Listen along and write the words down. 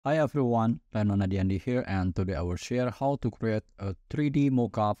Hi everyone, Reno Nadiandy here, and today I will share how to create a 3D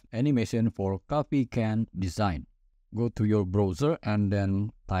mockup animation for coffee can design. Go to your browser and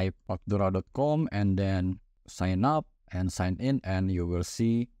then type pacdora.com and then sign up and sign in, and you will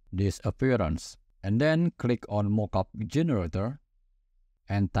see this appearance. And then click on mockup generator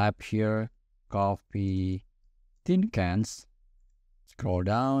and type here coffee tin cans. Scroll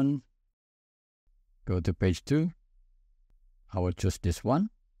down, go to page 2. I will choose this one.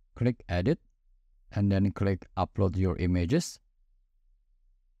 Click edit and then click upload your images.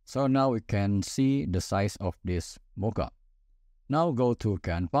 So now we can see the size of this mockup. Now go to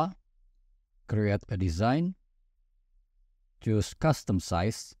Canva, create a design, choose custom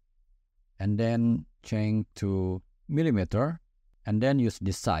size, and then change to millimeter, and then use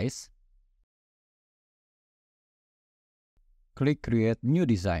this size. Click create new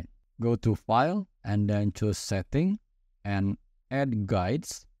design. Go to file and then choose setting and add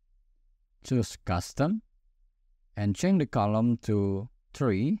guides. Choose custom and change the column to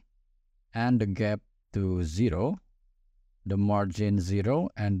 3 and the gap to 0, the margin 0,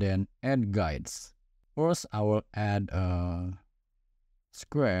 and then add guides. First, I will add a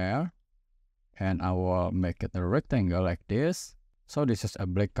square and I will make it a rectangle like this. So this is a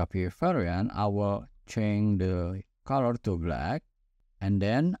black coffee variant. I will change the color to black, and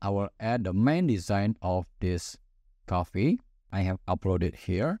then I will add the main design of this coffee. I have uploaded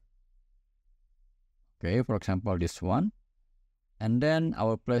here. Okay, for example, this one. And then I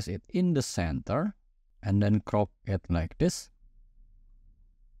will place it in the center and then crop it like this.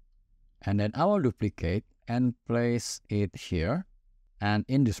 And then I will duplicate and place it here. And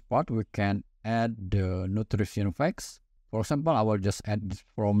in this part, we can add the nutrition facts. For example, I will just add this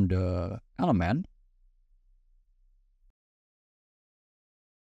from the element.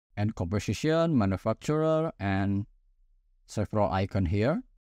 And composition, manufacturer, and several icons here.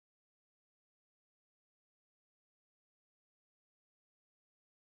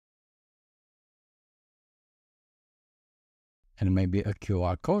 And maybe a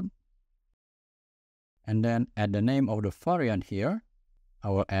QR code. And then add the name of the variant here. I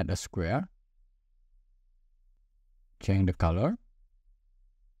will add a square. Change the color.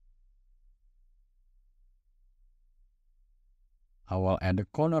 I will add the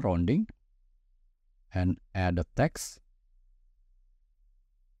corner rounding and add the text.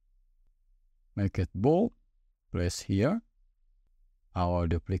 Make it bold. Place here. I will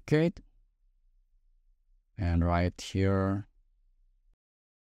duplicate and write here.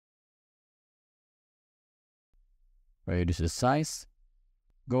 Reduce the size.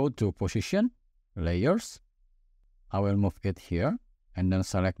 Go to position, layers. I will move it here and then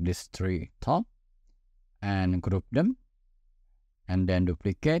select these 3 top and group them. And then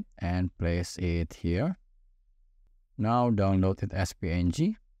duplicate and place it here. Now download it as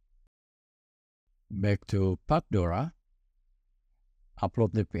PNG. Back to Pacdora.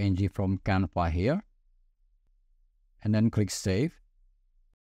 Upload the PNG from Canva here. And then click save.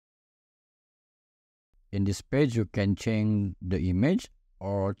 In this page, you can change the image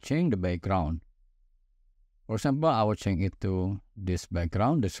or change the background. For example, I will change it to this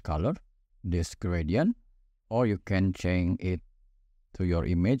background, this color, this gradient, or you can change it to your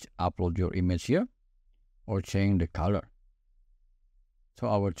image, upload your image here, or change the color. So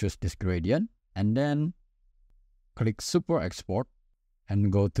I will choose this gradient and then click Super Export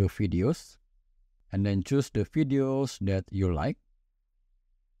and go to videos and then choose the videos that you like.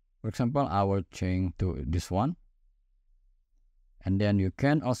 For example, I will change to this one. And then you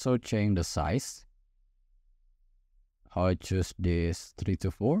can also change the size. I will choose this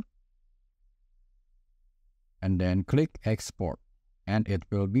 3:4. And then click export. And it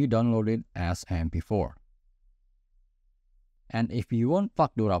will be downloaded as MP4. And if you want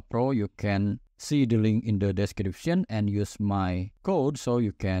Pacdora Pro, you can see the link in the description and use my code so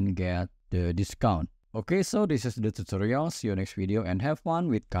you can get the discount. Okay, so this is the tutorial. See you next video and have fun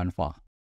with Canva.